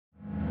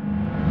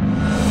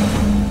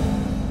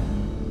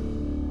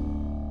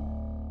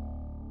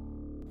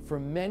For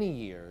many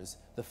years,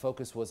 the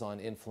focus was on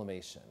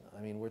inflammation.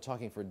 I mean, we're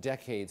talking for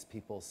decades,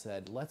 people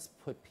said, let's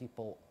put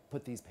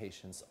these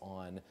patients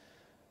on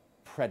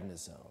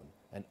prednisone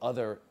and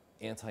other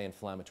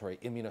anti-inflammatory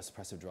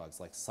immunosuppressive drugs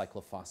like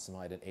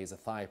cyclophosphamide and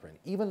azathioprine,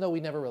 even though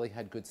we never really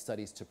had good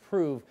studies to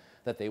prove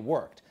that they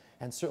worked.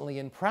 And certainly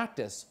in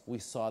practice, we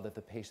saw that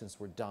the patients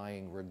were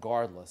dying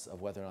regardless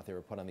of whether or not they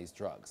were put on these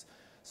drugs.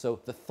 So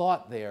the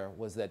thought there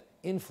was that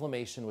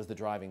inflammation was the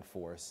driving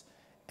force,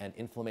 and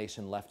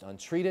inflammation left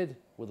untreated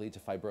would lead to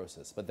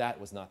fibrosis, but that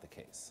was not the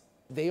case.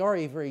 They are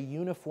a very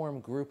uniform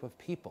group of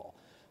people,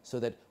 so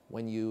that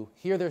when you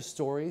hear their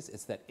stories,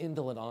 it's that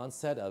indolent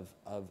onset of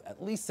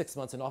at least 6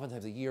 months and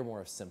oftentimes a year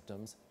more of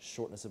symptoms,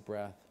 shortness of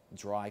breath,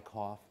 dry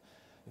cough.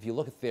 If you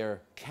look at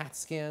their CAT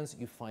scans,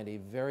 you find a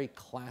very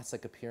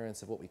classic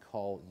appearance of what we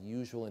call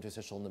usual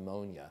interstitial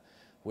pneumonia,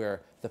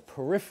 where the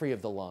periphery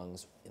of the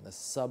lungs in the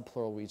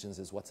subpleural regions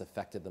is what's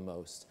affected the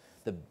most.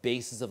 The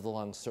bases of the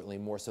lungs, certainly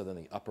more so than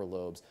the upper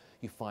lobes.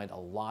 You find a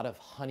lot of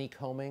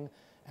honeycombing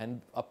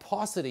and a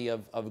paucity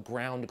of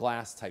ground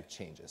glass type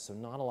changes, so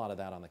not a lot of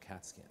that on the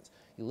CAT scans.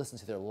 You listen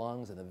to their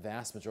lungs, and the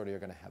vast majority are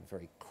going to have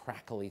very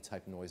crackly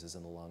type noises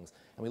in the lungs.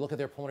 And we look at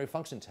their pulmonary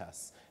function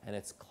tests, and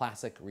it's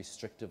classic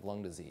restrictive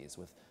lung disease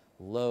with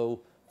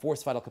low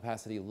forced vital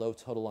capacity, low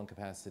total lung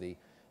capacity,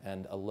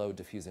 and a low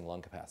diffusing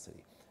lung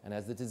capacity. And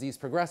as the disease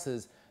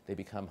progresses, they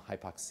become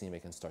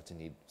hypoxemic and start to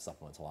need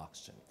supplemental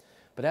oxygen.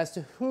 But as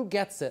to who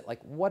gets it, like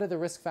what are the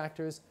risk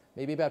factors?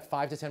 Maybe about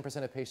 5 to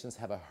 10% of patients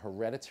have a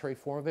hereditary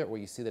form of it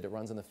where you see that it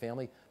runs in the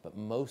family, but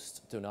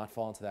most do not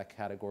fall into that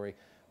category.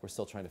 We're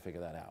still trying to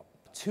figure that out.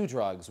 2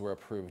 drugs were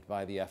approved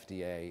by the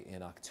FDA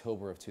in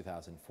October of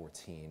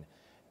 2014,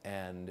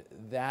 and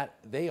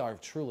they are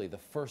truly the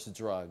first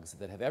drugs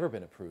that have ever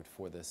been approved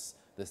for this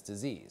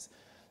disease.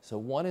 So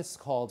one is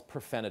called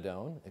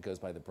pirfenidone. It goes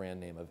by the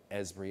brand name of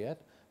Esbriet.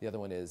 The other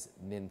one is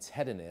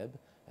nintedanib,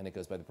 and it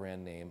goes by the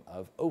brand name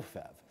of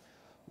Ofev.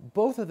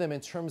 Both of them,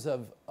 in terms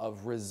of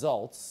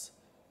results,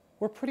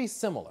 were pretty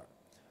similar.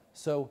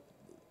 So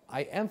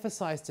I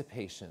emphasize to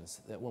patients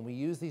that when we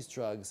use these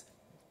drugs,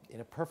 in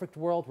a perfect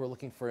world, we're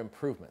looking for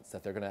improvements,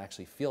 that they're going to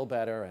actually feel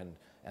better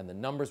and the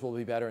numbers will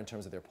be better in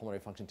terms of their pulmonary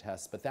function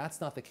tests, but that's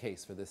not the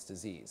case for this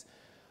disease.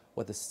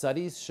 What the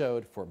studies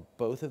showed for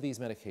both of these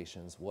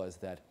medications was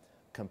that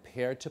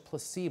compared to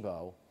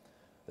placebo,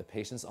 the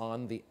patients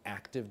on the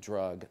active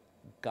drug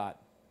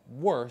got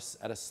worse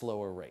at a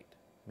slower rate,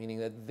 meaning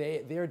that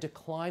their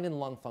decline in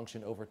lung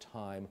function over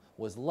time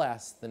was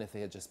less than if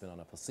they had just been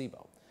on a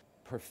placebo.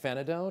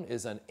 Pirfenidone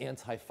is an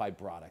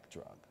anti-fibrotic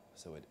drug,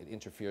 so it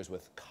interferes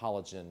with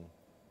collagen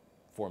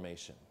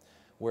formation,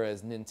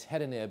 whereas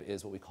nintedanib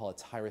is what we call a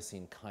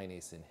tyrosine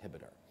kinase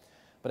inhibitor.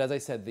 But as I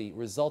said, the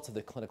results of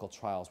the clinical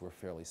trials were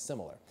fairly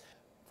similar.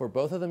 For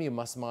both of them, you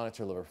must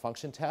monitor liver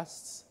function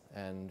tests,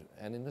 and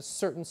in a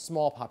certain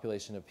small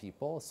population of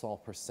people, a small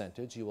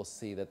percentage, you will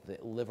see that the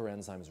liver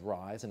enzymes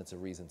rise, and it's a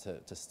reason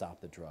to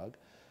stop the drug.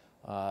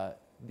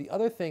 The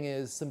other thing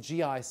is some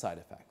GI side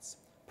effects.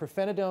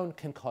 Pirfenidone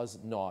can cause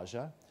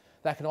nausea.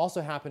 That can also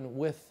happen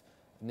with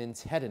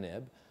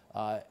nintedanib.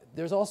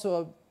 There's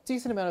also a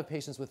decent amount of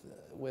patients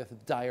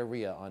with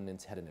diarrhea on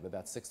nintedanib,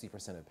 about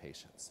 60% of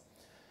patients.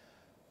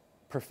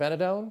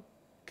 Pirfenidone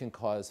can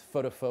cause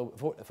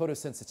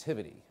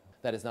photosensitivity.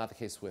 That is not the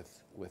case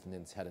with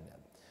nintedanib.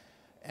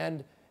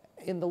 And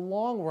in the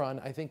long run,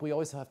 I think we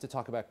always have to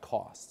talk about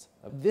cost.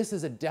 This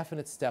is a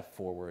definite step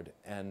forward,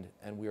 and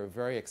we are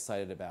very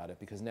excited about it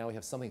because now we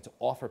have something to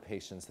offer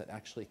patients that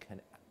actually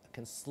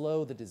can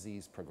slow the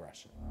disease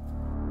progression.